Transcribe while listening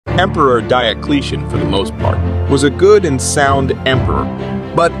Emperor Diocletian, for the most part, was a good and sound emperor.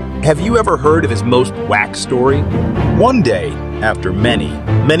 But have you ever heard of his most whack story? One day, after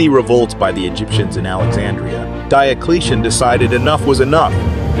many revolts by the Egyptians in Alexandria, Diocletian decided enough was enough.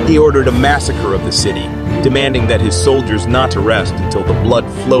 He ordered a massacre of the city, demanding that his soldiers not to rest until the blood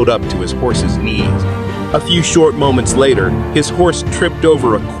flowed up to his horse's knees. A few short moments later, his horse tripped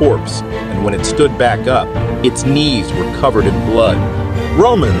over a corpse, and when it stood back up, its knees were covered in blood.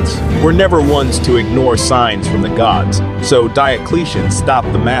 Romans were never ones to ignore signs from the gods, so Diocletian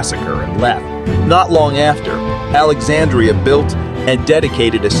stopped the massacre and left. Not long after, Alexandria built and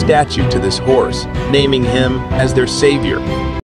dedicated a statue to this horse, naming him as their savior.